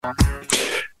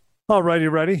All righty,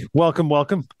 ready. Welcome,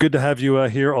 welcome. Good to have you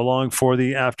here along for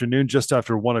the afternoon, just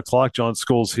after 1 o'clock. John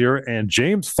Scholes here, and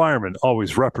James Fireman,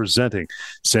 always representing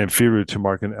Samfiru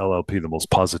Tumarkin LLP, the most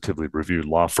positively reviewed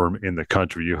law firm in the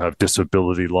country. You have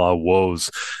disability law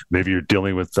woes. Maybe you're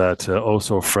dealing with that oh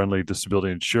so friendly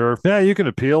disability insurer. Yeah, you can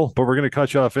appeal, but we're going to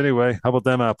cut you off anyway. How about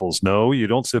them apples? No, you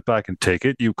don't sit back and take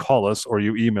it. You call us or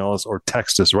you email us or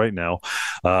text us right now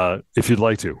if you'd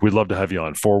like to. We'd love to have you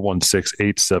on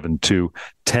 416-872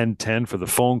 1010 for the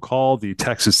phone call. The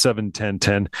text is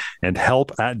 71010 and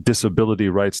help at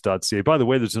disabilityrights.ca. By the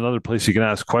way, there's another place you can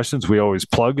ask questions. We always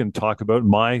plug and talk about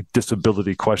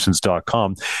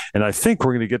mydisabilityquestions.com. And I think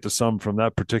we're going to get to some from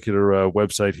that particular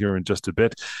website here in just a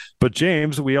bit. But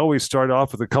James, we always start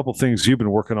off with a couple things you've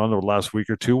been working on over the last week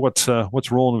or two. What's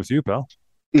rolling with you, pal?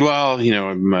 Well,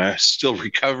 I'm still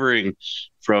recovering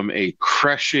from a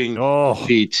crushing Oh,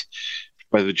 defeat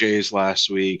by the Jays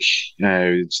last week.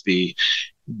 It's the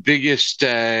biggest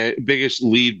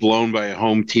lead blown by a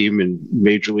home team in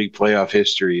Major League playoff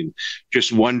history, and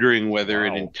just wondering whether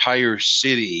an wow. entire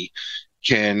city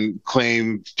can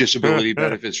claim disability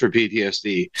benefits for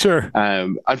PTSD. Sure.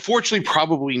 Unfortunately,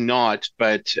 probably not,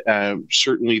 but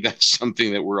certainly that's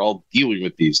something that we're all dealing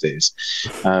with these days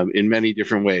in many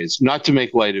different ways. Not to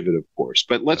make light of it, of course,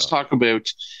 but let's Yeah. talk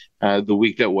about the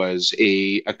week that was.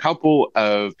 A couple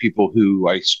of people who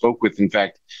I spoke with, in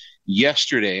fact,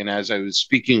 yesterday, and as I was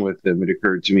speaking with them, it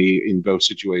occurred to me in both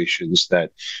situations that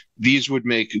these would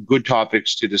make good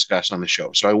topics to discuss on the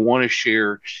show. So I want to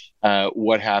share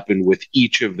what happened with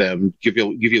each of them, give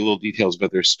you little details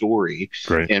about their story,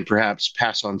 Great. and perhaps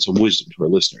pass on some wisdom to our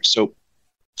listeners. So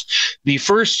the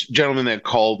first gentleman that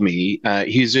called me,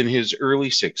 he's in his early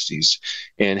 60s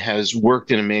and has worked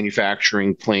in a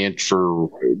manufacturing plant for,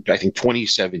 I think,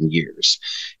 27 years,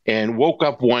 and woke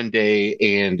up one day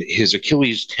and his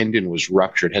Achilles tendon was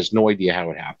ruptured. Has no idea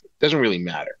how it happened. Doesn't really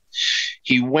matter.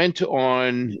 He went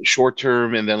on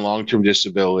short-term and then long-term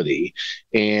disability,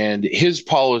 and his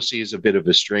policy is a bit of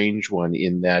a strange one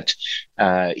in that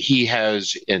he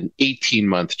has an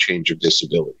 18-month change of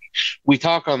disability. We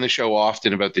talk on the show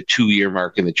often about the 2-year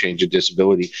mark in the change of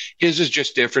disability. His is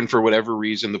just different for whatever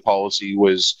reason. The policy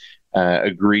was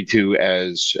agreed to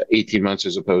as 18 months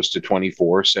as opposed to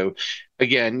 24. So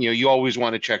again, you always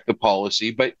want to check the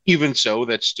policy, but even so,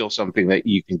 that's still something that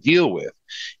you can deal with.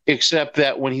 Except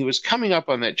that when he was coming up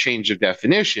on that change of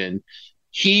definition,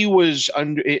 he was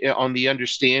on the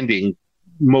understanding,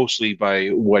 mostly by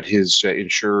what his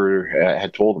insurer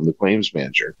had told him, the claims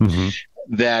manager, Mm-hmm.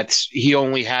 that he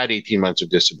only had 18 months of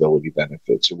disability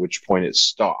benefits, at which point it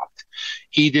stopped.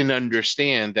 He didn't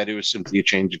understand that it was simply a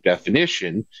change of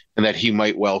definition and that he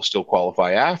might well still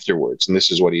qualify afterwards. And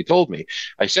this is what he told me.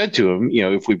 I said to him,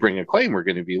 if we bring a claim, we're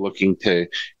going to be looking to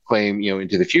claim,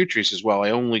 into the future. He says, well,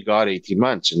 I only got 18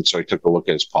 months. And so I took a look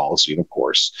at his policy. And of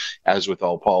course, as with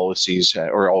all policies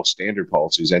or all standard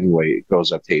policies anyway, it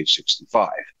goes up to age 65.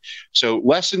 So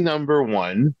lesson number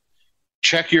one,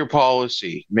 check your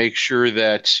policy. Make sure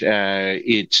that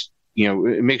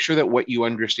make sure that what you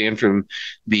understand from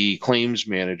the claims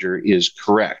manager is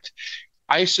correct.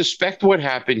 I suspect what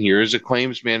happened here is a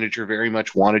claims manager very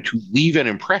much wanted to leave an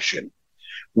impression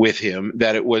with him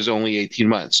that it was only 18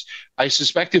 months. I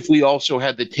suspect if we also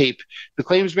had the tape, the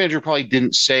claims manager probably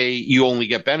didn't say you only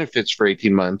get benefits for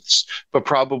 18 months, but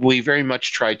probably very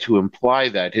much tried to imply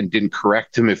that and didn't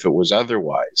correct him if it was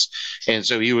otherwise. And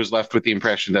so he was left with the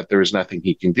impression that there was nothing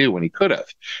he can do when he could have.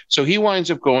 So he winds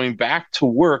up going back to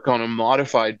work on a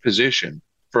modified position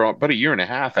for about a year and a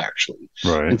half, actually,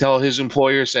 Right. until his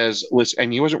employer says, listen,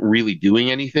 and he wasn't really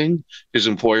doing anything. His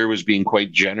employer was being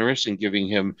quite generous in giving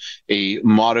him a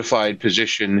modified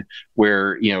position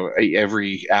where,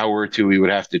 every hour or two he would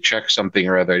have to check something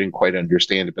or other. I didn't quite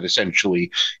understand it, but essentially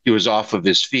he was off of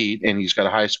his feet and he's got a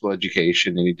high school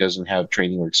education and he doesn't have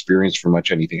training or experience for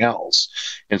much anything else.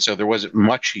 And so there wasn't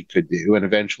much he could do. And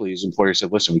eventually his employer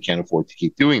said, listen, we can't afford to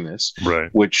keep doing this, Right.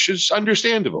 which is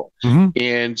understandable. Mm-hmm.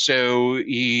 And so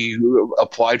he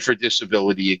applied for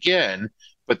disability again,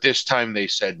 but this time they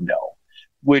said no,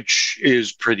 which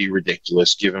is pretty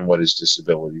ridiculous given what his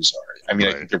disabilities are. I mean,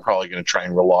 I think Right. they're probably going to try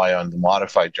and rely on the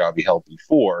modified job he held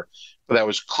before, but that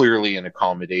was clearly an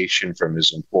accommodation from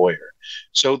his employer.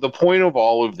 So the point of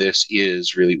all of this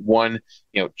is really, one,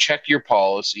 check your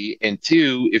policy, and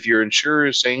two, if your insurer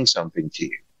is saying something to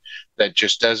you that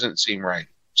just doesn't seem right,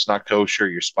 it's not kosher,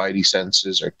 your spidey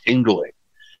senses are tingling,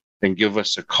 then give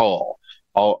us a call.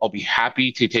 I'll be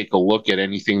happy to take a look at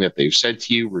anything that they've said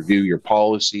to you, review your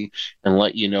policy, and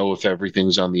let you know if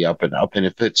everything's on the up and up. And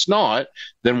if it's not,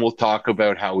 then we'll talk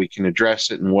about how we can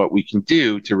address it and what we can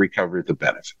do to recover the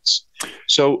benefits.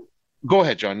 So Go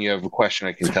ahead, John. You have a question,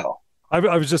 I can tell. I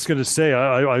was just going to say,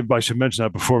 I should mention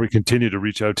that before we continue to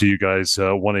reach out to you guys,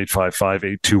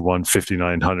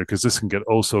 1-855-821-5900, because this can get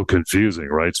oh so confusing,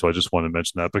 right? So I just want to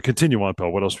mention that. But continue on,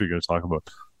 Paul. What else were you going to talk about?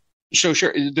 So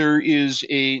sure, there is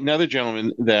another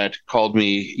gentleman that called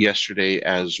me yesterday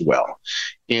as well.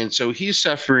 And so he's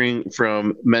suffering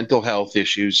from mental health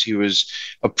issues. He was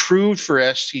approved for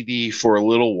STD for a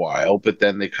little while, but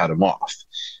then they cut him off.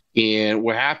 And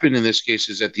what happened in this case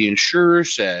is that the insurer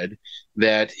said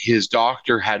that his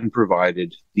doctor hadn't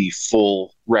provided the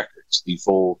full records, the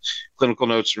full clinical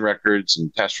notes and records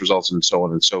and test results and so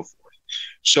on and so forth.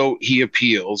 So he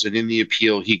appeals, and in the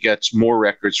appeal, he gets more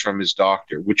records from his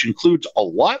doctor, which includes a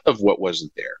lot of what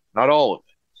wasn't there, not all of it.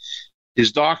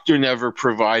 His doctor never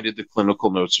provided the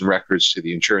clinical notes and records to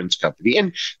the insurance company.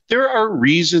 And there are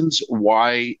reasons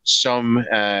why some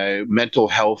mental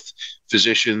health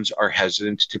physicians are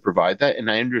hesitant to provide that.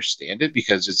 And I understand it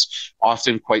because it's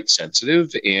often quite sensitive.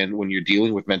 And when you're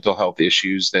dealing with mental health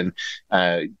issues, then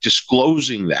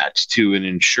disclosing that to an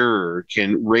insurer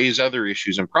can raise other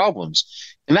issues and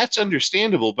problems. And that's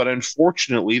understandable. But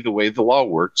unfortunately, the way the law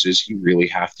works is you really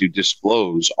have to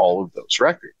disclose all of those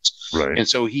records. Right. And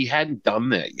so he hadn't done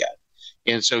that yet.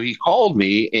 And so he called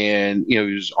me and, he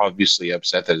was obviously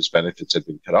upset that his benefits had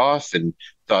been cut off and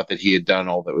thought that he had done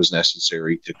all that was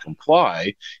necessary to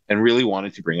comply and really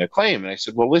wanted to bring a claim. And I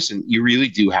said, well, listen, you really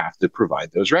do have to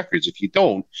provide those records. If you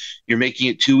don't, you're making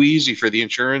it too easy for the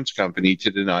insurance company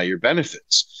to deny your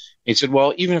benefits. And he said,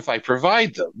 well, even if I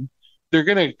provide them, they're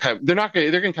going to cut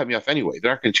me off anyway.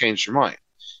 They're not going to change their mind.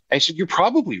 And I said, you're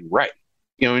probably right.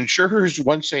 Insurers,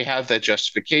 once they have that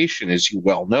justification, as you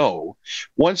well know,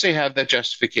 once they have that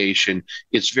justification,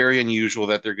 it's very unusual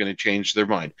that they're going to change their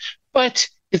mind. But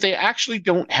if they actually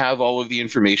don't have all of the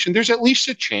information, there's at least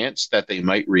a chance that they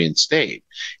might reinstate.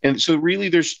 And so really,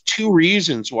 there's two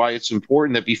reasons why it's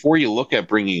important that before you look at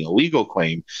bringing a legal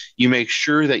claim, you make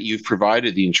sure that you've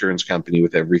provided the insurance company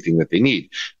with everything that they need.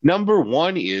 Number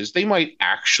one is they might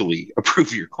actually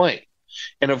approve your claim.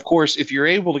 And of course, if you're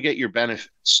able to get your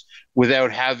benefits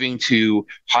without having to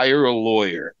hire a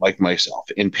lawyer like myself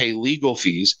and pay legal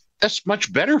fees, that's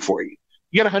much better for you.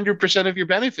 You get 100% of your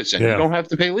benefits and you don't have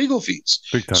to pay legal fees.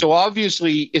 So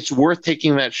obviously, it's worth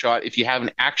taking that shot if you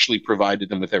haven't actually provided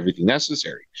them with everything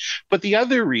necessary. But the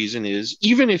other reason is,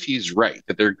 even if he's right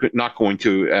that they're not going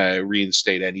to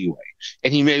reinstate anyway,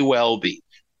 and he may well be,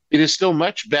 it is still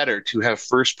much better to have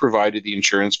first provided the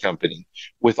insurance company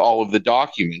with all of the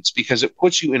documents, because it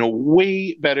puts you in a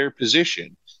way better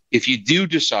position if you do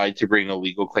decide to bring a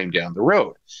legal claim down the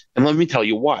road. And let me tell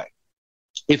you why.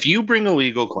 If you bring a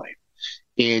legal claim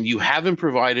and you haven't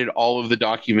provided all of the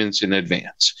documents in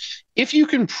advance, if you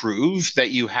can prove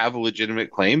that you have a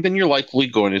legitimate claim, then you're likely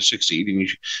going to succeed and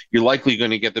you're likely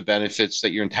going to get the benefits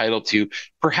that you're entitled to,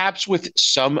 perhaps with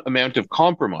some amount of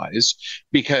compromise,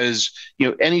 because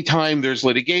anytime there's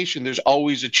litigation, there's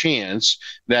always a chance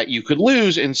that you could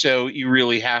lose. And so you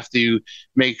really have to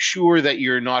make sure that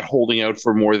you're not holding out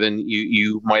for more than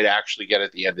you might actually get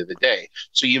at the end of the day.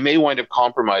 So you may wind up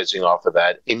compromising off of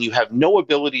that, and you have no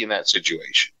ability in that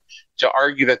situation to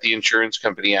argue that the insurance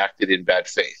company acted in bad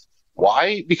faith.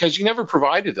 Why? Because you never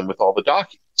provided them with all the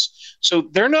documents. So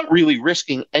they're not really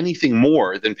risking anything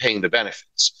more than paying the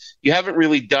benefits. You haven't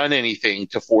really done anything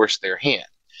to force their hand.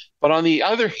 But on the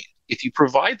other hand, if you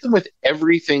provide them with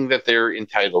everything that they're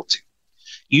entitled to,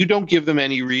 you don't give them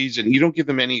any reason, you don't give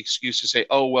them any excuse to say,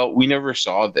 oh, well, we never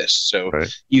saw this, so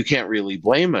you can't really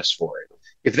blame us for it.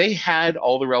 If they had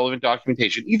all the relevant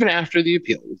documentation, even after the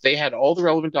appeal, if they had all the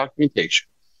relevant documentation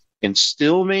and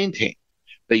still maintain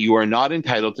that you are not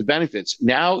entitled to benefits,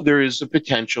 now there is a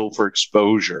potential for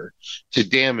exposure to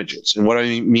damages. And what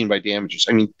I mean by damages,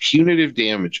 I mean punitive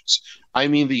damages. I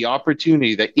mean the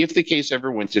opportunity that if the case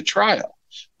ever went to trial,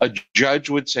 a judge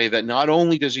would say that not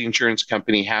only does the insurance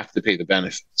company have to pay the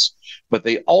benefits, but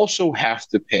they also have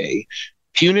to pay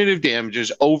punitive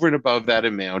damages over and above that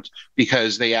amount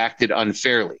because they acted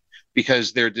unfairly,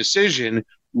 because their decision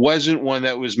wasn't one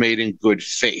that was made in good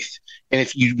faith. And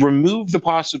if you remove the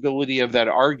possibility of that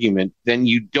argument, then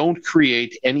you don't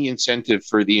create any incentive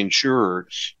for the insurer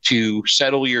to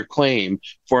settle your claim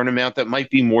for an amount that might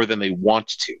be more than they want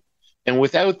to. And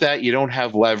without that, you don't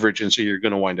have leverage, and so you're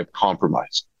going to wind up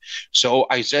compromising. So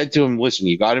I said to him, listen,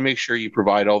 you got to make sure you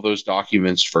provide all those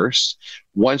documents first.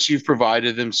 Once you've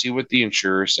provided them, see what the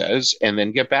insurer says, and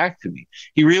then get back to me.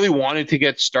 He really wanted to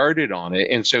get started on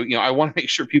it. And so, I want to make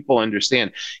sure people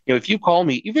understand, if you call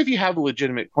me, even if you have a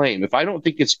legitimate claim, if I don't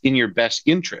think it's in your best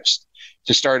interest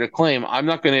to start a claim, I'm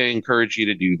not going to encourage you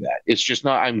to do that. It's just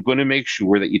not. I'm going to make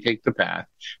sure that you take the path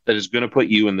that is going to put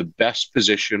you in the best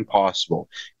position possible.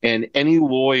 And any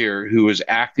lawyer who is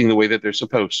acting the way that they're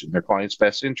supposed to, in their client's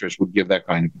best interest, would give that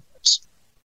kind of advice.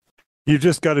 You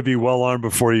just got to be well armed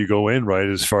before you go in, right?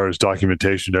 As far as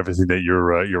documentation, everything that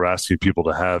you're asking people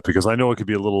to have, because I know it could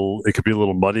be a little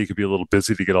muddy, it could be a little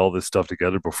busy to get all this stuff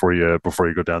together before you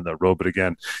go down that road. But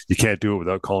again, you can't do it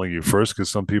without calling you first, because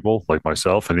some people, like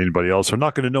myself and anybody else, are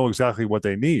not going to know exactly what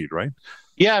they need, right?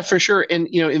 Yeah, for sure. And,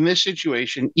 in this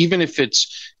situation, even if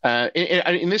it's,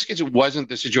 in this case, it wasn't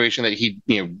the situation that he,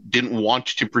 didn't want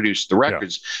to produce the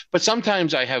records. Yeah. But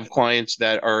sometimes I have clients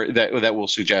that will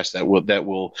suggest that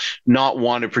will not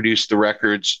want to produce the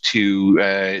records to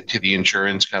the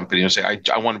insurance company and say, I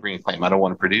want to bring a claim. I don't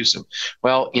want to produce them.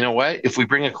 Well, you know what? If we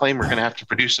bring a claim, we're going to have to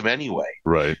produce them anyway.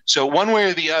 Right. So one way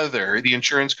or the other, the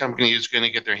insurance company is going to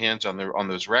get their hands on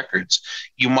those records.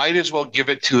 You might as well give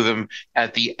it to them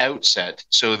at the outset,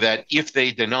 so that if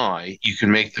they deny, you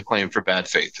can make the claim for bad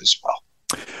faith as well.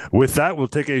 With that, we'll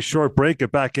take a short break,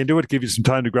 get back into it, give you some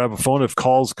time to grab a phone. If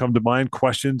calls come to mind,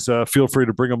 questions, feel free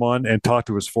to bring them on and talk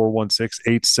to us,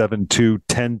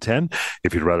 416-872-1010.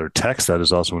 If you'd rather text, that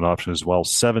is also an option as well,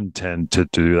 710 to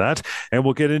do that. And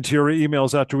we'll get into your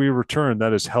emails after we return.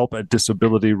 That is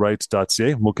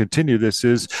help@disabilityrights.ca. We'll continue. This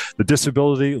is the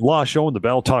Disability Law Show on the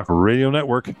Bell Talk Radio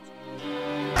Network.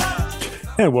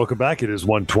 And welcome back. It is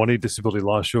 1:20. Disability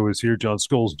Law Show is here. John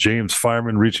Scholes, James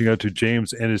Fireman, reaching out to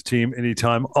James and his team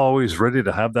anytime, always ready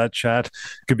to have that chat.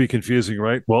 Could be confusing,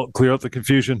 right? Well, clear out the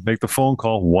confusion. Make the phone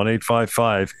call,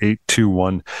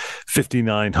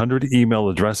 1-855-821-5900. Email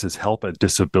address is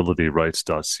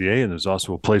help@disabilityrights.ca. And there's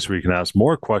also a place where you can ask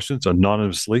more questions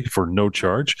anonymously for no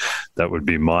charge. That would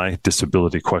be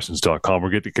mydisabilityquestions.com.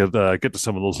 We'll get to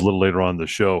some of those a little later on in the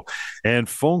show. And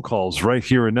phone calls right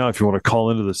here and now if you want to call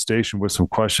into the station with some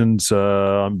questions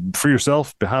for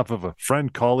yourself, behalf of a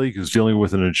friend, colleague who's dealing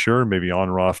with an insurer, maybe on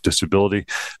or off disability,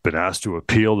 been asked to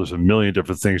appeal. There's a million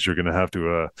different things you're going to have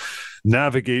to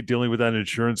navigate dealing with that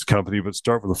insurance company, but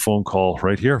start with a phone call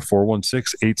right here,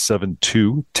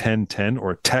 416-872-1010,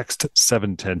 or text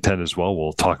 71010 as well.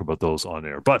 We'll talk about those on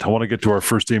air. But I want to get to our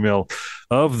first email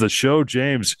of the show.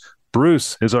 James,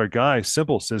 Bruce is our guy.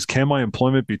 Simple says, can my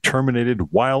employment be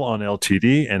terminated while on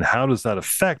LTD, and how does that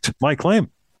affect my claim?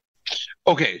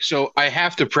 Okay, so I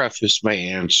have to preface my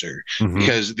answer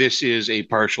because this is a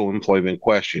partial employment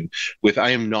question with I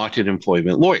am not an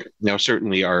employment lawyer. Now,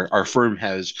 certainly our firm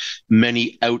has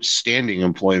many outstanding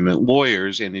employment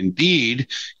lawyers. And indeed,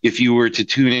 if you were to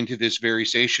tune into this very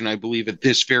station, I believe at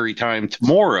this very time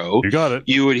tomorrow,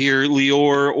 you would hear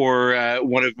Lior or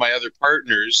one of my other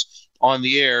partners on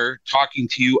the air talking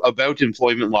to you about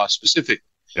employment law specifically.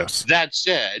 Yes. That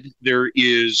said, there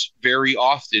is very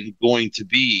often going to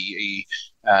be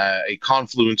a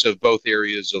confluence of both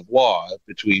areas of law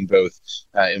between both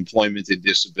employment and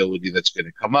disability that's going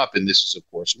to come up, and this is, of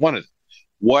course, one of them.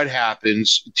 What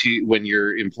happens to when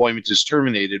your employment is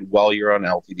terminated while you're on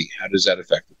LTD? How does that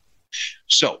affect it?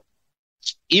 So,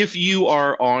 if you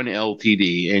are on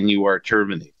LTD and you are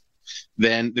terminated,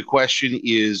 then the question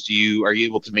is, are you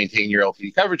able to maintain your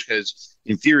LTD coverage? Because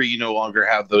in theory, you no longer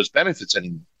have those benefits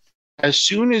anymore. As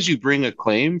soon as you bring a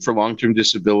claim for long-term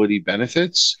disability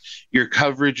benefits, your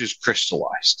coverage is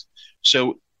crystallized.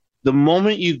 So the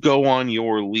moment you go on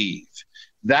your leave,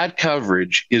 that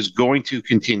coverage is going to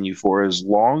continue for as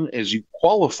long as you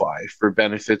qualify for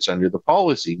benefits under the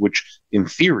policy, which in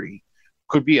theory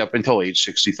could be up until age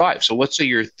 65. So let's say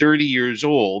you're 30 years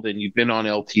old and you've been on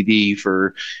LTD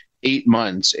for 8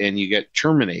 months and you get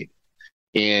terminated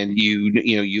and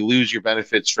you lose your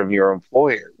benefits from your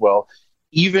employer. Well,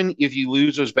 even if you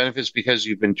lose those benefits because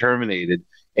you've been terminated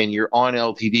and you're on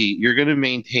LTD, you're going to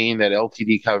maintain that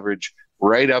LTD coverage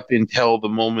right up until the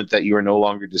moment that you are no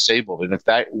longer disabled. And if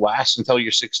that lasts until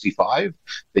you're 65,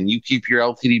 then you keep your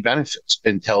LTD benefits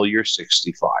until you're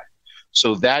 65.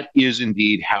 So that is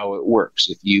indeed how it works.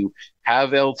 If you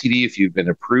have LTD, if you've been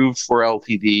approved for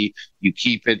LTD, you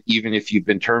keep it even if you've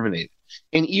been terminated.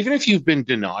 And even if you've been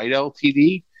denied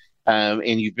LTD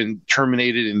and you've been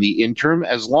terminated in the interim,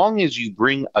 as long as you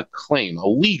bring a claim, a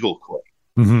legal claim,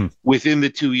 within the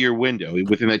 2-year window,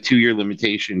 within that 2-year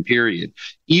limitation period,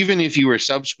 even if you were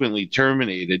subsequently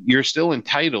terminated, you're still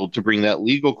entitled to bring that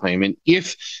legal claim. And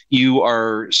if you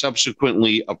are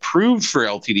subsequently approved for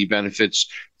LTD benefits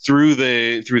through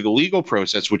the legal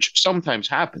process, which sometimes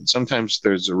happens, sometimes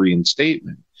there's a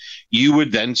reinstatement, you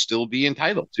would then still be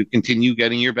entitled to continue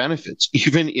getting your benefits,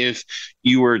 even if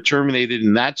you were terminated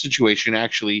in that situation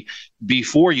actually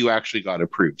before you actually got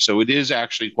approved. So it is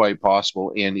actually quite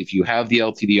possible. And if you have the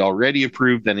LTD already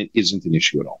approved, then it isn't an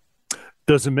issue at all.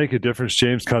 Does it make a difference,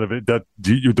 James? Kind of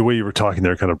the way you were talking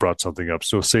there kind of brought something up.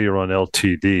 So, say you're on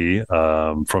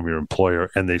LTD from your employer,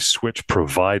 and they switch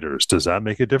providers. Does that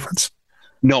make a difference?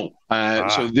 No.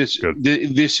 So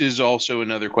this is also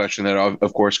another question that,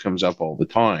 of course, comes up all the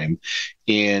time.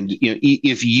 And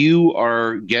if you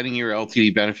are getting your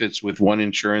LTD benefits with one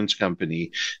insurance company,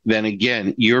 then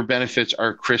again, your benefits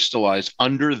are crystallized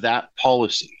under that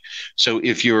policy. So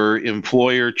if your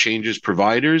employer changes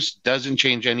providers, doesn't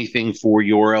change anything for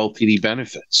your LTD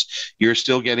benefits. You're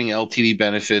still getting LTD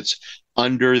benefits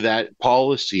under that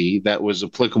policy that was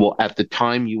applicable at the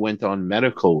time you went on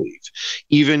medical leave,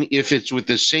 even if it's with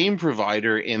the same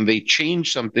provider and they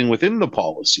change something within the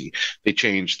policy. They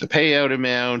change the payout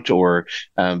amount, or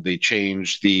they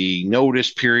change the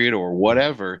notice period, or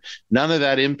whatever. None of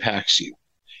that impacts you.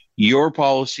 Your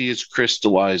policy is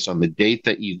crystallized on the date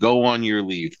that you go on your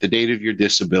leave, the date of your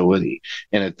disability.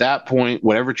 And at that point,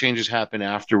 whatever changes happen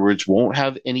afterwards won't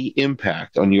have any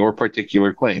impact on your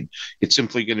particular claim. It's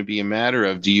simply going to be a matter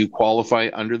of, do you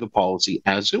qualify under the policy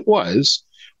as it was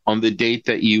on the date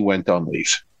that you went on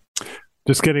leave?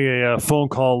 Just getting a phone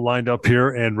call lined up here,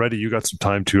 and Reddy, you got some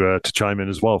time to chime in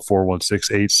as well.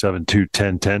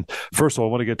 416-872-1010. First of all,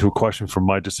 I want to get to a question from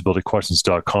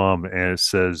mydisabilityquestions.com, and it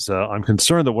says, I'm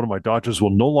concerned that one of my doctors will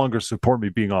no longer support me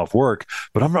being off work,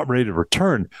 but I'm not ready to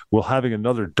return. Will having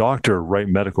another doctor write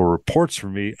medical reports for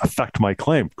me affect my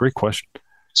claim? Great question.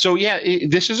 So,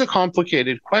 this is a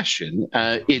complicated question.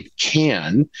 It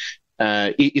can.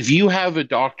 If you have a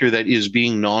doctor that is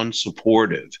being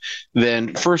non-supportive,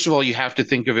 then first of all, you have to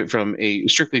think of it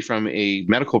strictly from a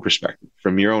medical perspective,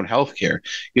 from your own healthcare.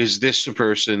 Is this the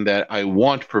person that I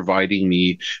want providing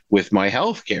me with my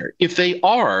healthcare? If they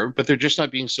are, but they're just not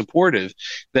being supportive,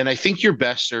 then I think you're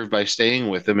best served by staying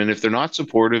with them. And if they're not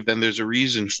supportive, then there's a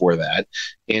reason for that.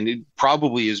 And it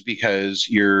probably is because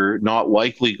you're not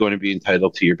likely going to be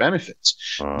entitled to your benefits.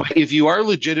 But if you are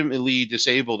legitimately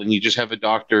disabled and you just have a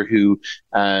doctor who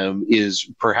is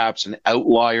perhaps an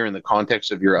outlier in the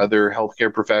context of your other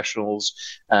healthcare professionals,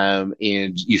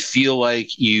 and you feel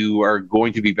like you are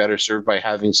going to be better served by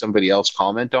having somebody else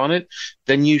comment on it,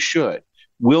 then you should.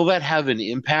 Will that have an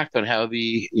impact on how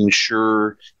the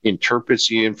insurer interprets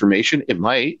the information? It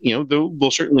might.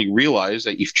 They'll certainly realize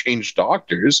that you've changed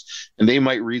doctors, and they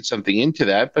might read something into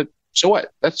that. But so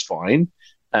what? That's fine.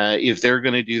 If they're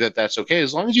going to do that, that's okay.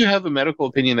 As long as you have a medical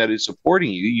opinion that is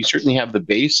supporting you, you certainly have the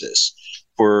basis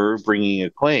for bringing a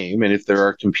claim. And if there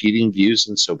are competing views,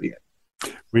 then so be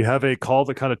it. We have a call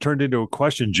that kind of turned into a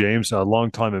question, James. A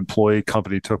longtime employee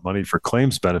company took money for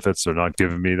claims benefits. They're not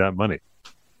giving me that money.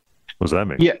 What does that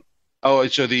mean? Yeah. Oh,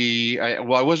 so I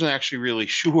wasn't actually really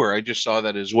sure. I just saw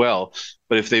that as well.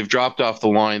 But if they've dropped off the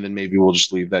line, then maybe we'll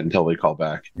just leave that until they call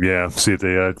back. Yeah, see if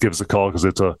they give us a call, because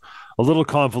it's a little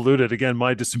convoluted. Again,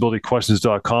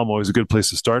 mydisabilityquestions.com, always a good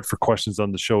place to start for questions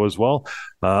on the show as well.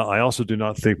 I also do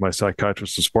not think my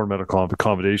psychiatrist will support medical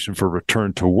accommodation for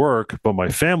return to work, but my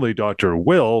family doctor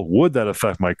will. Would that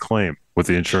affect my claim with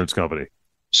the insurance company?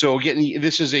 So again,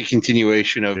 this is a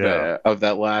continuation of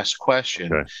that last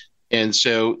question. Okay. And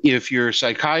so if your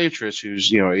psychiatrist,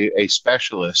 who's a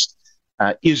specialist,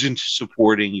 isn't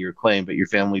supporting your claim, but your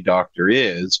family doctor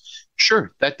is,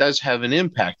 sure, that does have an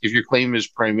impact. If your claim is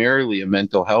primarily a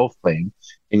mental health claim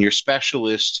and your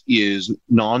specialist is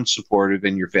non-supportive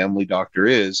and your family doctor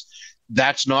is,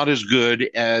 that's not as good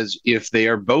as if they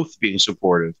are both being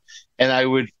supportive. And I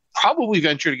would probably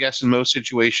venture to guess in most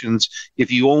situations, if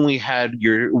you only had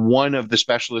one of the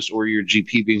specialists or your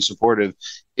GP being supportive,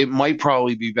 it might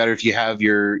probably be better if you have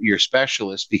your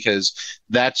specialist, because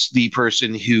that's the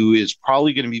person who is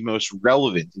probably going to be most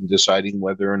relevant in deciding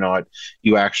whether or not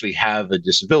you actually have a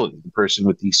disability, the person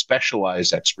with the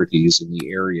specialized expertise in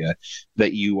the area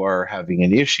that you are having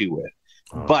an issue with.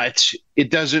 But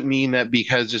it doesn't mean that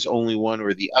because it's only one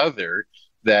or the other,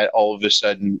 that all of a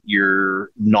sudden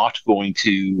you're not going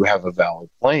to have a valid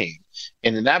claim.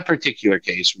 And in that particular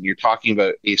case, when you're talking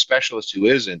about a specialist who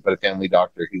isn't, but a family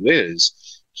doctor who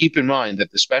is, keep in mind that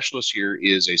the specialist here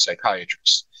is a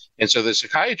psychiatrist. And so the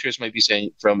psychiatrist might be saying,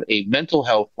 from a mental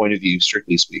health point of view,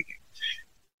 strictly speaking,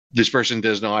 this person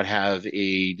does not have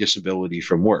a disability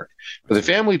from work. But the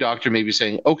family doctor may be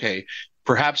saying, okay,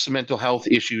 perhaps the mental health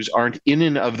issues aren't in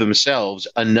and of themselves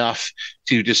enough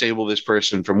to disable this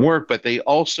person from work, but they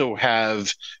also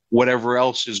have whatever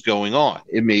else is going on.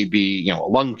 It may be, a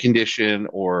lung condition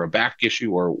or a back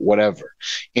issue or whatever.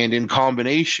 And in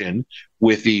combination,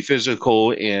 with the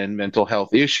physical and mental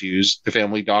health issues, the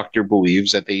family doctor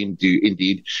believes that they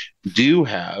indeed do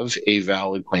have a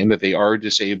valid claim that they are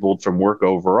disabled from work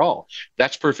overall.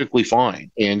 That's perfectly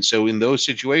fine. And so in those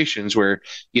situations where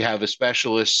you have a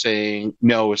specialist saying,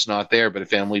 no, it's not there, but a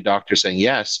family doctor saying,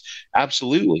 yes,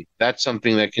 absolutely. That's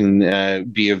something that can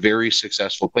be a very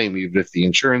successful claim, even if the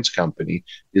insurance company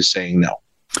is saying no.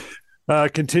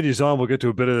 Continues on. We'll get to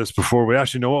a bit of this before we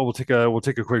actually know what. We'll take a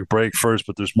quick break first,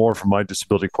 but there's more from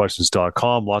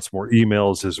mydisabilityquestions.com. Lots more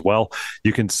emails as well.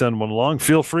 You can send one along.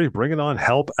 Feel free. Bring it on.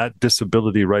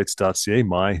 help@disabilityrights.ca,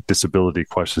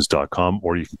 mydisabilityquestions.com,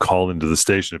 or you can call into the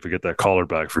station if we get that caller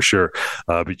back for sure.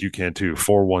 But you can too.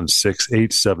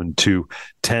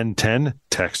 416-872-1010.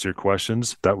 Text your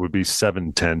questions. That would be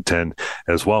 71010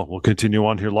 as well. We'll continue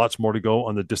on here. Lots more to go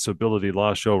on the Disability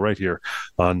Law Show right here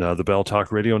on the Bell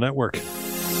Talk Radio Network.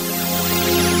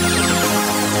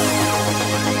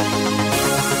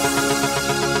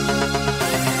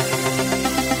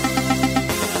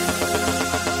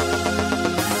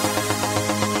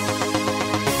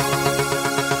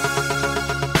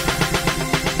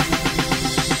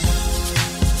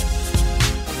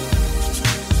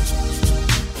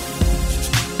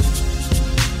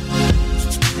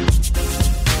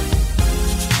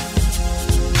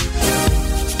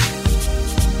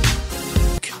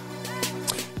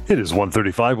 It is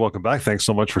 1:35. Welcome back. Thanks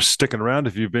so much for sticking around.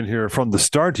 If you've been here from the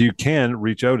start, you can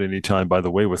reach out anytime, by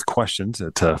the way, with questions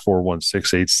at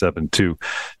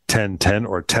 416-872-1010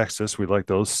 or text us. We like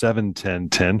those.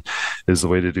 71010 is the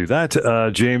way to do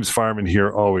that. James Fireman here,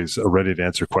 always ready to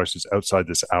answer questions outside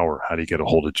this hour. How do you get a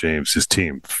hold of James, his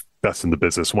team? Best in the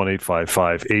business,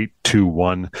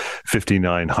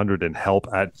 1-855-821-5900 and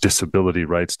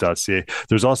help@disabilityrights.ca.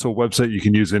 There's also a website you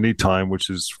can use anytime, which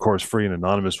is, of course, free and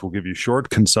anonymous. We'll give you short,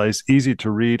 concise, easy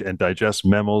to read and digest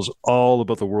memos all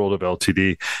about the world of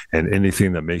LTD and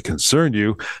anything that may concern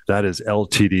you. That is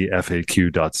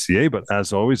ltdfaq.ca. But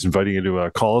as always, inviting you to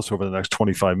call us over the next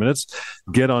 25 minutes,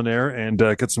 get on air and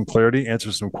get some clarity,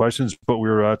 answer some questions. But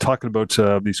we're talking about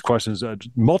these questions,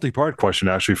 multi-part question,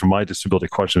 actually, from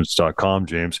mydisabilityquestions.com,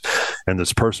 James, and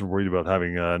this person worried about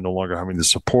having no longer having the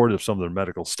support of some of their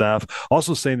medical staff.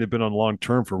 Also saying they've been on long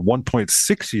term for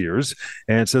 1.6 years,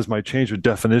 and it says my change of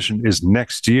definition is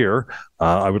next year.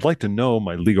 I would like to know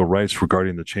my legal rights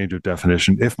regarding the change of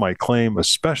definition if my claim,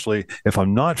 especially if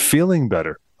I'm not feeling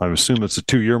better. I assume it's a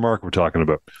 2-year mark we're talking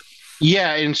about.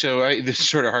 Yeah, and so this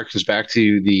sort of harkens back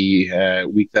to the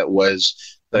week that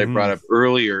I brought up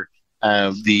earlier.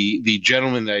 The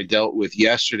gentleman that I dealt with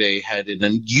yesterday had an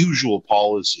unusual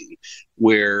policy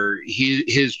where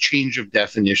his change of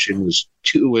definition was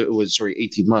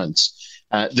 18 months.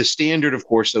 The standard, of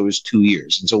course, though, is 2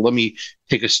 years. And so let me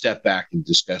take a step back and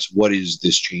discuss what is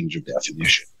this change of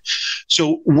definition.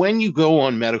 So when you go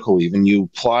on medical leave and you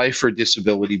apply for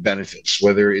disability benefits,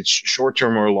 whether it's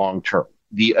short-term or long-term,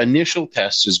 the initial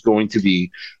test is going to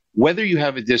be whether you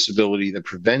have a disability that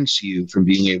prevents you from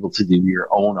being able to do your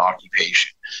own occupation.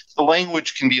 The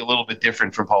language can be a little bit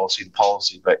different from policy to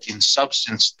policy, but in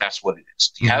substance, that's what it is.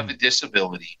 Do you have a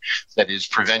disability that is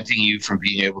preventing you from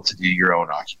being able to do your own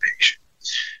occupation?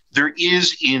 There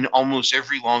is, in almost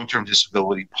every long-term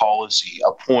disability policy,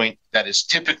 a point that is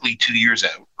typically 2 years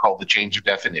out called the change of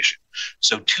definition.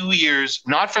 So 2 years,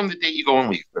 not from the date you go on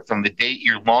leave, but from the date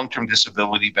your long-term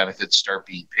disability benefits start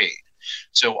being paid.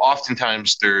 So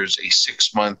oftentimes there's a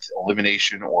 6-month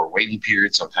elimination or waiting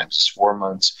period. Sometimes it's 4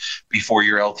 months before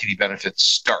your LTD benefits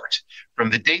start.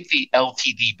 From the date the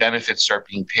LTD benefits start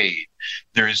being paid,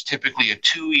 there is typically a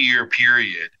 2-year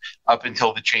period up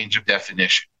until the change of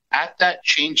definition. At that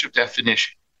change of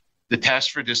definition, the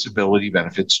test for disability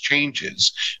benefits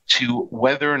changes to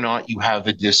whether or not you have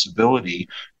a disability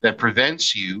that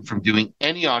prevents you from doing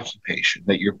any occupation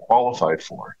that you're qualified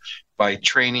for by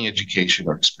training, education,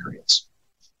 or experience.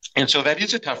 And so that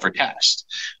is a tougher test,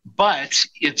 but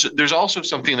there's also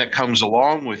something that comes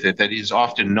along with it that is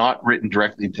often not written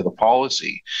directly into the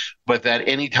policy, but that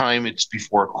anytime it's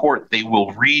before a court, they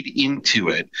will read into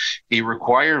it a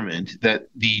requirement that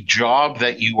the job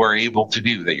that you are able to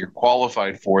do, that you're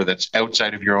qualified for, that's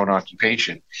outside of your own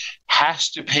occupation, has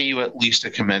to pay you at least a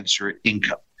commensurate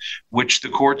income, which the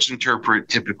courts interpret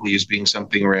typically as being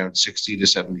something around 60 to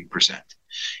 70%.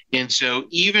 And so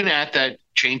even at that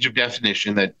change of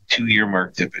definition, that 2-year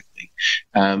mark typically,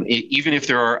 even if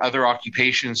there are other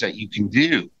occupations that you can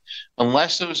do,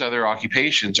 unless those other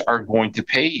occupations are going to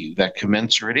pay you that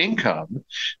commensurate income,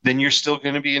 then you're still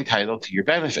going to be entitled to your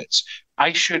benefits.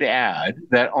 I should add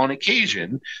that on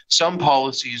occasion, some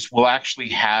policies will actually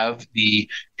have the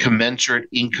commensurate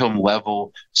income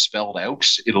level spelled out.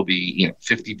 It'll be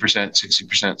 50%,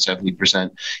 60%, 70%.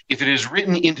 If it is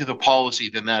written into the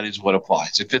policy, then that is what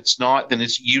applies. If it's not, then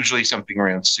it's usually something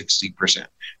around 60%.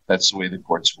 That's the way the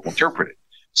courts will interpret it.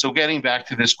 So getting back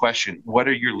to this question, what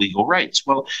are your legal rights?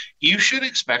 Well, you should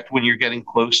expect when you're getting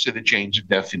close to the change of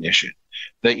definition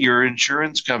that your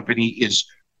insurance company is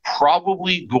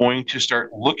probably going to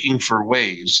start looking for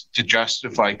ways to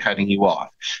justify cutting you off.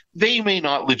 They may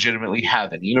not legitimately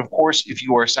have any. And of course, if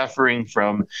you are suffering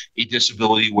from a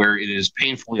disability where it is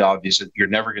painfully obvious that you're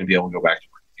never going to be able to go back to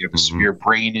work, you have a severe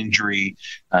brain injury,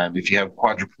 if you have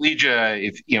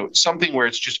quadriplegia, if something where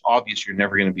it's just obvious you're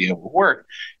never going to be able to work,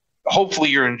 hopefully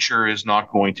your insurer is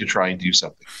not going to try and do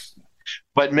something.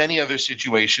 But many other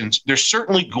situations, they're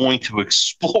certainly going to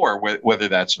explore whether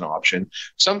that's an option,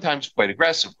 sometimes quite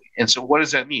aggressively. And so what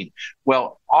does that mean?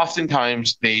 Well,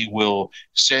 oftentimes they will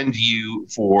send you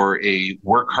for a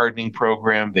work hardening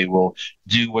program. They will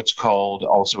do what's called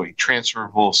also a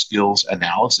transferable skills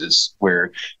analysis,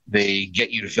 where they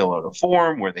get you to fill out a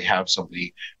form, where they have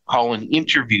somebody call and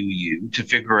interview you to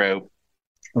figure out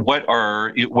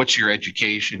what's your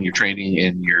education, your training,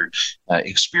 and your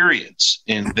experience,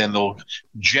 and then they'll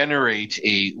generate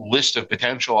a list of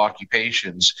potential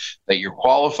occupations that you're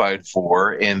qualified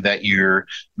for and that your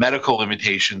medical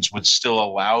limitations would still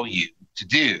allow you to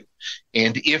do.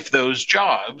 And if those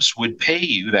jobs would pay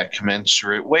you that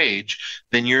commensurate wage,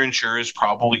 then your insurer is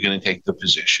probably going to take the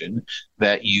position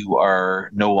that you are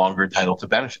no longer entitled to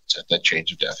benefits at that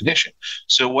change of definition.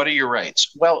 So what are your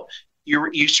rights? Well,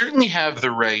 you certainly have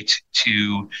the right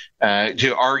to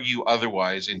argue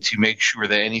otherwise and to make sure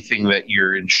that anything that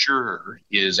your insurer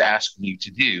is asking you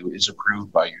to do is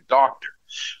approved by your doctor.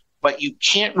 But you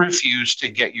can't refuse to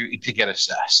get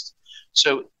assessed.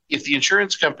 So if the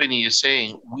insurance company is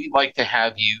saying, we'd like to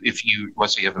have you,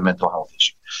 let's say you have a mental health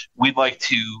issue, we'd like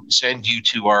to send you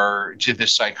to the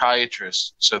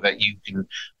psychiatrist so that you can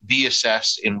be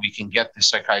assessed and we can get the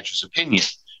psychiatrist's opinion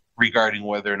regarding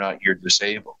whether or not you're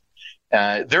disabled.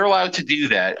 They're allowed to do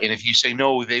that. And if you say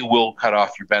no, they will cut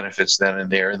off your benefits then and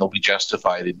there, and they'll be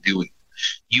justified in doing it.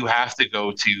 You have to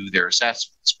go to their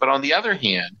assessments. But on the other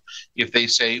hand, if they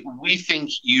say, we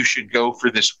think you should go for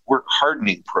this work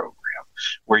hardening program,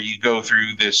 where you go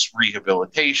through this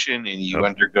rehabilitation and you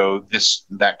undergo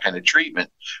that kind of treatment,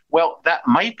 well, that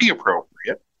might be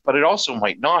appropriate, but it also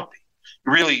might not be. It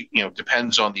really,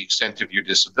 depends on the extent of your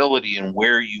disability and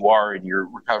where you are in your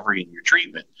recovery and your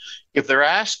treatment. If they're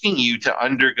asking you to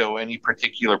undergo any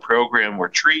particular program or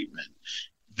treatment,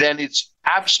 then it's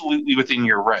absolutely within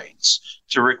your rights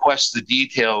to request the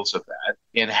details of that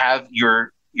and have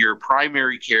your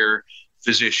primary care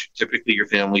physician, typically your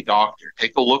family doctor,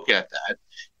 take a look at that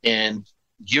and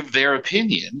give their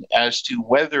opinion as to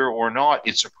whether or not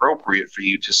it's appropriate for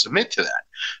you to submit to that.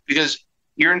 Because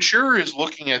your insurer is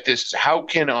looking at this as, how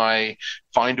can I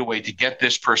find a way to get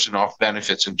this person off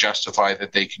benefits and justify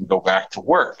that they can go back to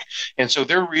work? And so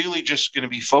they're really just going to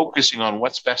be focusing on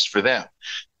what's best for them.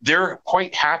 They're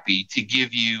quite happy to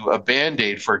give you a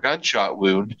Band-Aid for a gunshot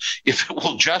wound if it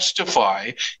will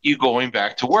justify you going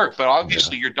back to work. But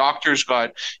obviously your doctor's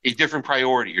got a different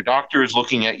priority. Your doctor is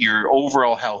looking at your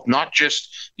overall health, not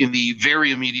just in the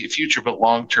very immediate future, but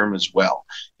long-term as well.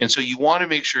 And so you want to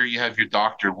make sure you have your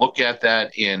doctor look at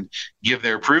that and give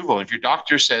their approval. If your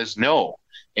doctor says no,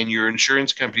 and your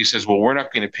insurance company says, well, we're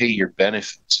not going to pay your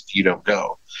benefits if you don't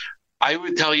go, I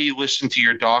would tell you, listen to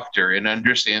your doctor and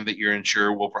understand that your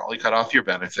insurer will probably cut off your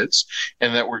benefits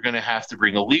and that we're going to have to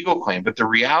bring a legal claim. But the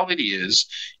reality is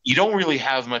you don't really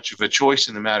have much of a choice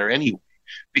in the matter anyway,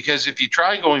 because if you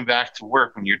try going back to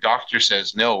work when your doctor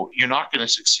says no, you're not going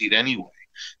to succeed anyway.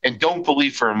 And don't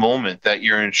believe for a moment that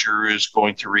your insurer is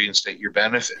going to reinstate your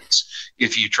benefits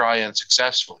if you try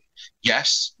unsuccessfully.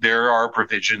 Yes, there are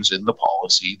provisions in the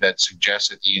policy that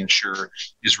suggest that the insurer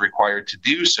is required to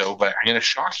do so, but I'm going to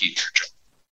shock you here, Joe.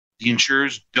 The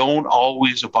insurers don't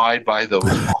always abide by those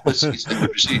policies in the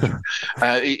procedure.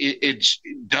 It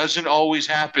doesn't always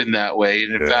happen that way.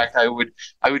 And in fact, I would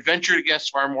venture to guess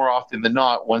far more often than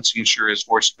not, once the insurer is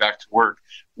forced back to work,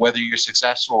 whether you're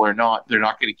successful or not, they're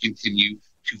not going to continue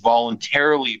to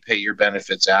voluntarily pay your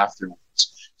benefits afterwards.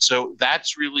 So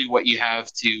that's really what you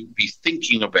have to be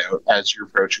thinking about as you're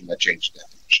approaching that change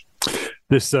definition.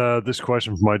 This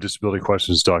question from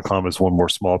mydisabilityquestions.com is one more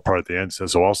small part at the end. It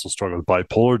says, I also struggle with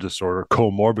bipolar disorder,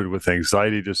 comorbid with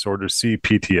anxiety disorder,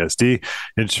 PTSD.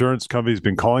 Insurance companies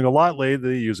been calling a lot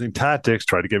lately using tactics,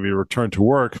 try to get me to return to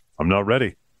work. I'm not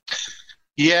ready.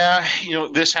 Yeah,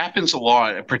 this happens a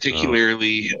lot, Oh,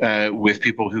 particularly with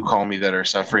people who call me that are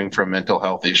suffering from mental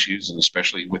health issues, and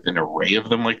especially with an array of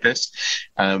them like this.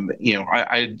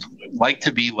 I'd like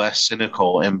to be less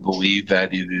cynical and believe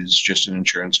that it is just an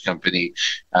insurance company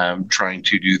trying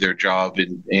to do their job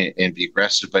and be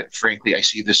aggressive. But frankly, I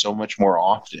see this so much more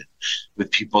often with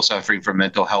people suffering from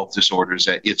mental health disorders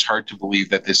that it's hard to believe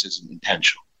that this isn't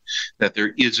intentional, that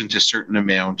there isn't a certain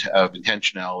amount of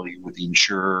intentionality with the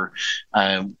insurer,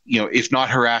 if not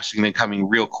harassing, then coming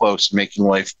real close, making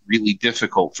life really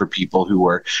difficult for people who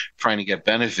are trying to get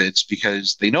benefits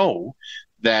because they know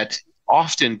that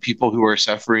often people who are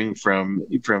suffering from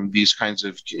these kinds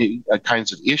of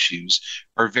issues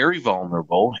are very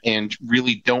vulnerable and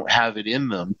really don't have it in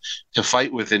them to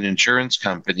fight with an insurance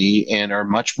company and are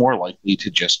much more likely to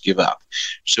just give up.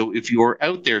 So if you're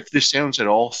out there, if this sounds at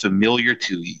all familiar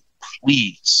to you,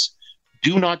 please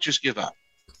do not just give up.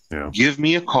 yeah. Give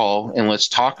me a call and let's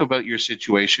talk about your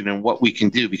situation and what we can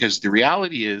do. Because the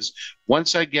reality is,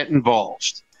 once I get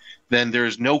involved, then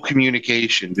there's no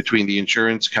communication between the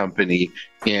insurance company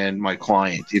and my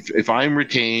client. If I'm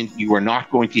retained, you are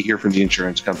not going to hear from the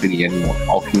insurance company anymore.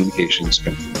 All communications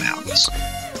come from the house.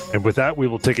 And with that, we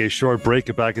will take a short break,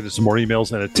 get back into some more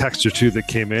emails and a text or two that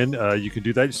came in. You can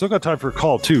do that. You still got time for a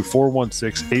call, too,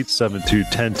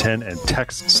 416-872-1010 and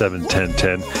text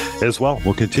 71010 as well.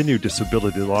 We'll continue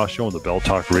Disability Law Show on the Bell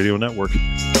Talk Radio Network.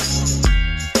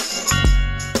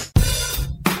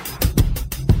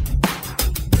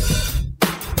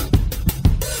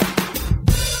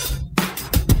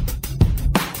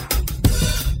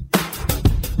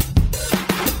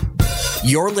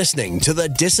 You're listening to the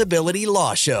Disability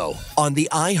Law Show on the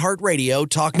iHeartRadio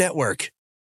Talk Network.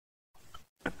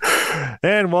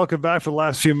 And welcome back for the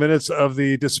last few minutes of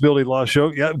the Disability Law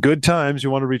Show. Yeah, good times.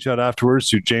 You want to reach out afterwards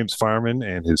to James Fireman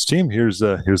and his team. Here's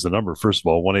the number. First of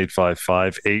all,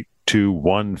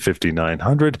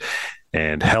 1-855-821-5900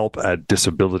 and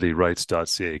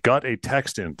help@disabilityrights.ca. Got a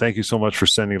text in. Thank you so much for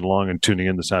sending it along and tuning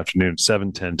in this afternoon.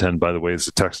 71010, by the way, is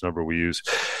the text number we use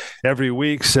every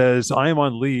week. Says, I am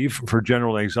on leave for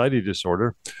general anxiety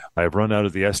disorder. I have run out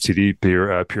of the STD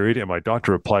period, and my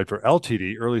doctor applied for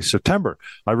LTD early September.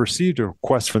 I received a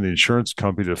request from the insurance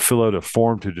company to fill out a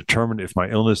form to determine if my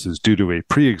illness is due to a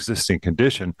pre-existing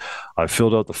condition. I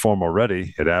filled out the form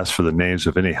already. It asks for the names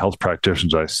of any health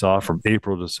practitioners I saw from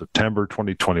April to September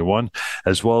 2021,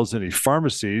 as well as any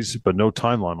pharmacies, but no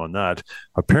timeline on that.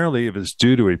 Apparently, if it's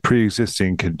due to a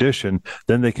pre-existing condition,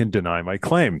 then they can deny my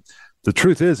claim. The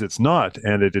truth is it's not,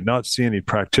 and I did not see any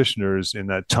practitioners in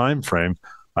that time frame.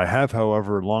 I have,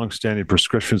 however, long-standing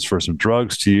prescriptions for some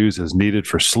drugs to use as needed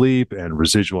for sleep and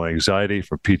residual anxiety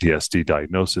from PTSD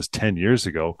diagnosis 10 years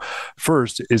ago.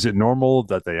 First, is it normal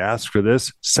that they ask for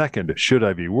this? Second, should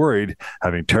I be worried,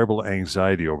 having terrible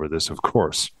anxiety over this, of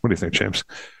course? What do you think, James?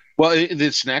 Well,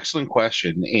 it's an excellent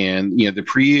question. And, the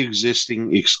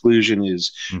pre-existing exclusion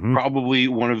is probably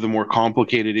one of the more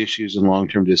complicated issues in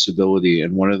long-term disability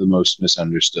and one of the most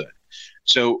misunderstood.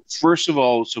 So first of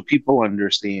all, so people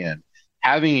understand,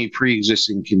 having a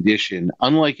pre-existing condition,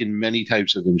 unlike in many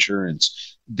types of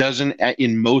insurance, doesn't,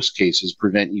 in most cases,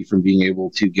 prevent you from being able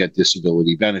to get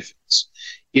disability benefits.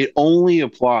 It only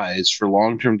applies for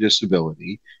long-term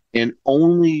disability, and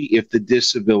only if the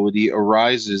disability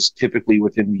arises typically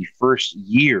within the first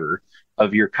year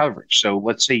of your coverage. So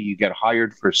let's say you get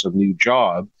hired for some new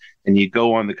job and you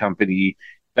go on the company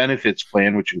benefits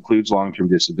plan, which includes long-term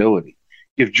disability.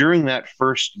 If during that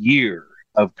first year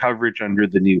of coverage under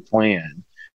the new plan,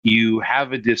 you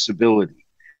have a disability,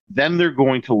 then they're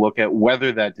going to look at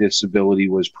whether that disability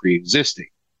was pre-existing.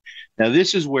 Now,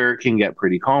 this is where it can get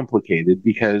pretty complicated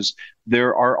because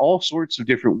there are all sorts of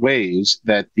different ways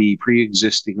that the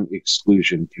pre-existing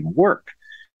exclusion can work.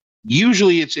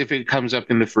 Usually it's if it comes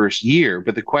up in the first year,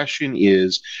 but the question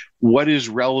is, what is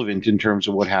relevant in terms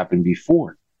of what happened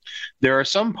before? There are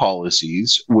some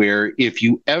policies where if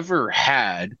you ever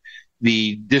had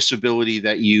the disability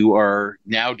that you are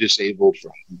now disabled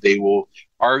from, they will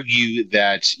argue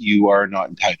that you are not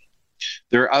entitled.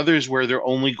 There are others where they're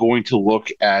only going to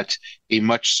look at a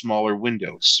much smaller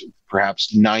window, so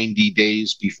perhaps 90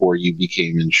 days before you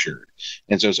became insured.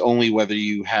 And so it's only whether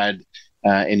you had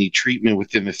any treatment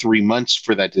within the 3 months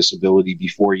for that disability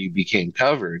before you became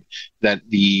covered that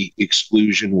the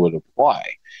exclusion would apply.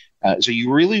 So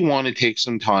you really want to take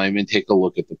some time and take a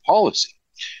look at the policy.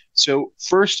 So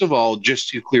first of all, just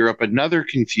to clear up another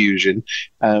confusion,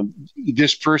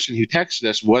 this person who texted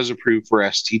us was approved for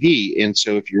STD. And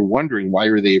so if you're wondering why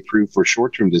are they approved for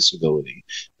short-term disability,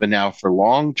 but now for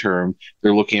long-term,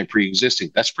 they're looking at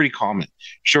pre-existing, that's pretty common.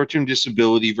 Short-term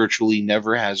disability virtually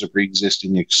never has a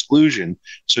pre-existing exclusion.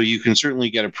 So you can certainly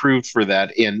get approved for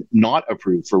that and not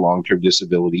approved for long-term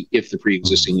disability if the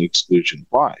pre-existing exclusion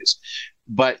applies.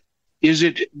 But is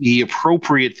it the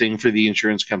appropriate thing for the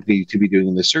insurance company to be doing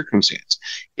in this circumstance?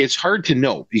 It's hard to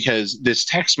know because this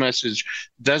text message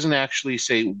doesn't actually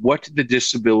say what the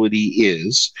disability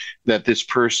is that this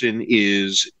person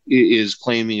is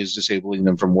claiming is disabling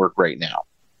them from work right now.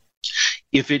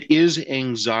 If it is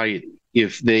anxiety,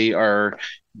 if they are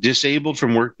disabled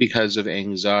from work because of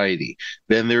anxiety,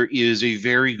 then there is a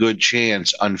very good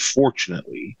chance,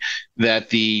 unfortunately, that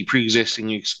the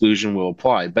pre-existing exclusion will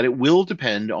apply. But it will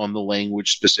depend on the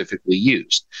language specifically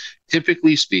used.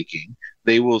 Typically speaking,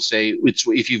 they will say it's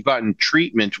if you've gotten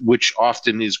treatment, which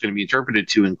often is going to be interpreted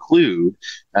to include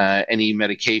any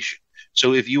medication.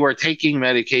 So if you are taking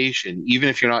medication, even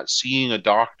if you're not seeing a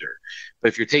doctor, but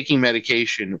if you're taking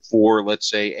medication for, let's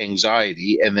say,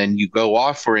 anxiety, and then you go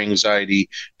off for anxiety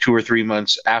 2 or 3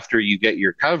 months after you get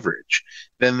your coverage,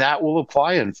 then that will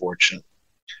apply, unfortunately.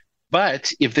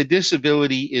 But if the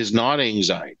disability is not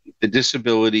anxiety, the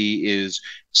disability is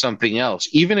something else,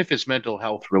 even if it's mental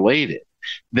health related,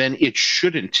 then it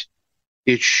shouldn't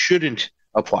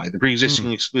apply. The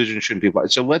pre-existing exclusion shouldn't be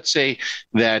applied. So let's say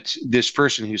that this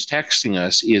person who's texting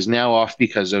us is now off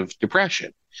because of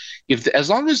depression. As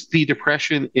long as the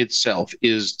depression itself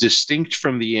is distinct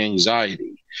from the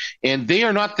anxiety, and they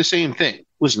are not the same thing.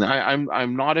 Listen,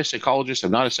 I'm not a psychologist.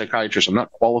 I'm not a psychiatrist. I'm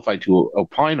not qualified to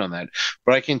opine on that.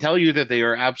 But I can tell you that they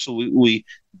are absolutely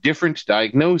different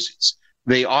diagnoses.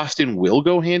 They often will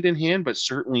go hand in hand, but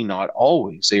certainly not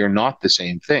always. They are not the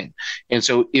same thing. And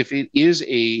so if it is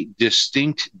a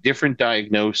distinct, different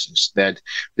diagnosis that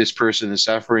this person is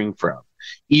suffering from,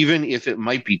 even if it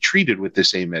might be treated with the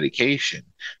same medication,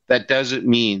 that doesn't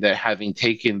mean that having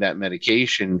taken that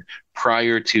medication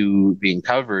prior to being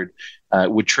covered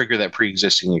would trigger that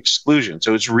pre-existing exclusion.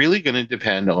 So it's really going to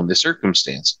depend on the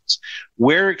circumstances.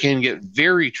 Where it can get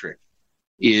very tricky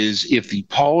is if the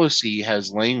policy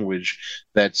has language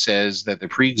that says that the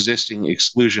pre-existing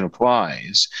exclusion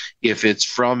applies if it's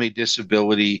from a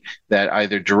disability that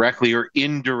either directly or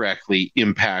indirectly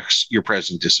impacts your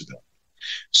present disability.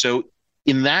 So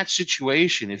in that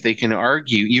situation, if they can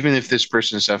argue, even if this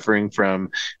person is suffering from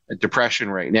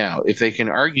depression right now, if they can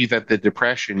argue that the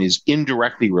depression is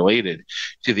indirectly related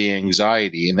to the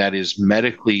anxiety and that is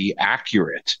medically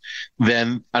accurate,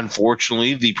 then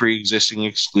unfortunately the pre-existing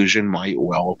exclusion might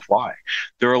well apply.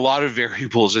 There are a lot of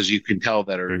variables, as you can tell,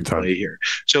 that are in play here.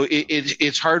 So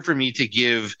it's hard for me to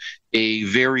give a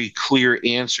very clear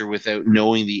answer without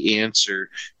knowing the answer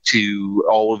to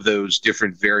all of those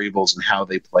different variables and how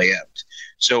they play out.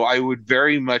 So I would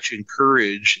very much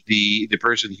encourage the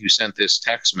person who sent this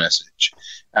text message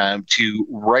to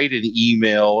write an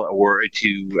email or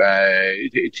to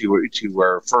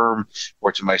our firm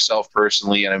or to myself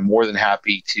personally, and I'm more than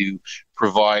happy to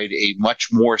provide a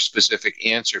much more specific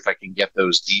answer if I can get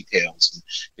those details. And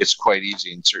it's quite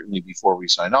easy, and certainly before we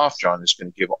sign off, John is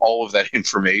going to give all of that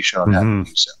information on how to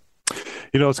do so.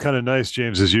 You know, it's kind of nice,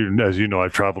 James, as you know,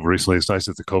 I've traveled recently. It's nice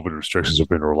that the COVID restrictions have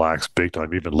been relaxed big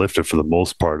time, even lifted for the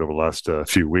most part over the last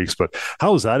few weeks. But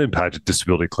how has that impacted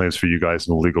disability claims for you guys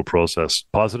in the legal process?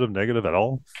 Positive, negative at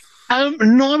all?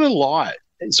 Not a lot.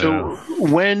 So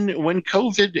when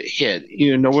COVID hit,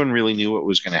 no one really knew what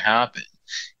was going to happen.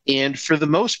 And for the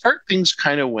most part, things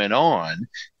kind of went on.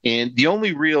 And the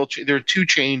only there are two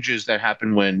changes that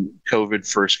happened when COVID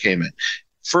first came in.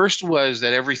 First was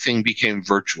that everything became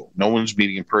virtual. No one's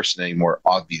meeting in person anymore,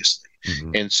 obviously.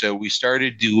 Mm-hmm. And so we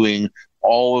started doing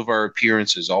all of our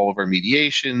appearances, all of our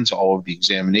mediations, all of the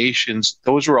examinations.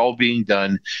 Those were all being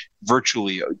done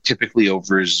virtually, typically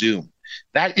over Zoom.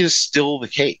 That is still the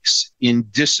case. In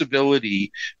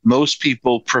disability, most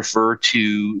people prefer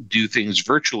to do things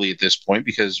virtually at this point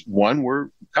because, one, we're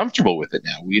comfortable with it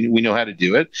now. We know how to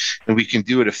do it, and we can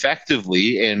do it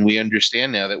effectively, and we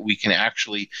understand now that we can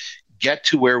actually get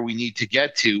to where we need to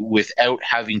get to without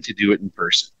having to do it in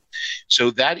person.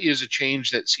 So that is a change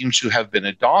that seems to have been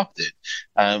adopted.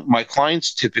 My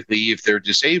clients typically, if they're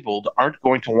disabled, aren't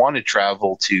going to want to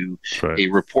travel to a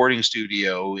reporting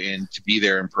studio and to be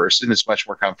there in person. It's much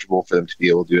more comfortable for them to be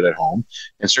able to do it at home.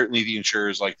 And certainly the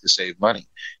insurers like to save money.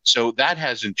 So that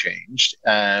hasn't changed.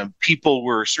 People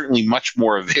were certainly much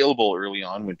more available early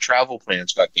on when travel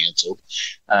plans got canceled.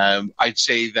 I'd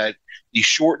say that the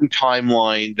shortened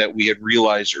timeline that we had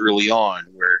realized early on,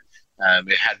 where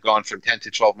it had gone from 10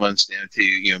 to 12 months down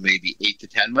to, maybe 8 to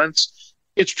 10 months.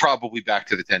 It's probably back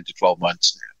to the 10 to 12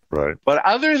 months now. Right. But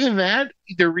other than that,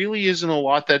 there really isn't a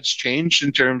lot that's changed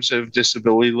in terms of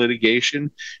disability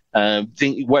litigation.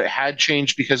 What had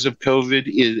changed because of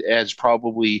COVID has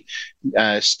probably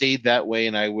stayed that way,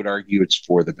 and I would argue it's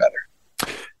for the better.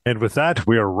 And with that,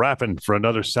 we are wrapping for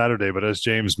another Saturday. But as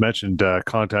James mentioned,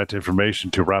 contact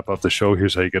information to wrap up the show.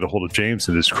 Here's how you get a hold of James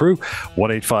and his crew.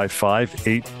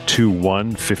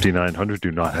 1-855-821-5900.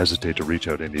 Do not hesitate to reach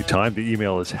out anytime. The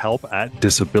email is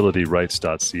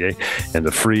help@disabilityrights.ca, and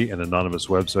the free and anonymous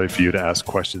website for you to ask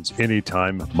questions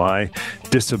anytime,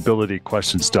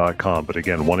 mydisabilityquestions.com. But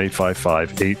again,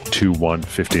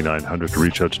 1-855-821-5900 to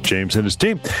reach out to James and his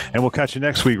team. And we'll catch you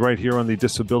next week right here on the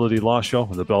Disability Law Show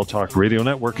on the Bell Talk Radio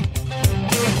Network.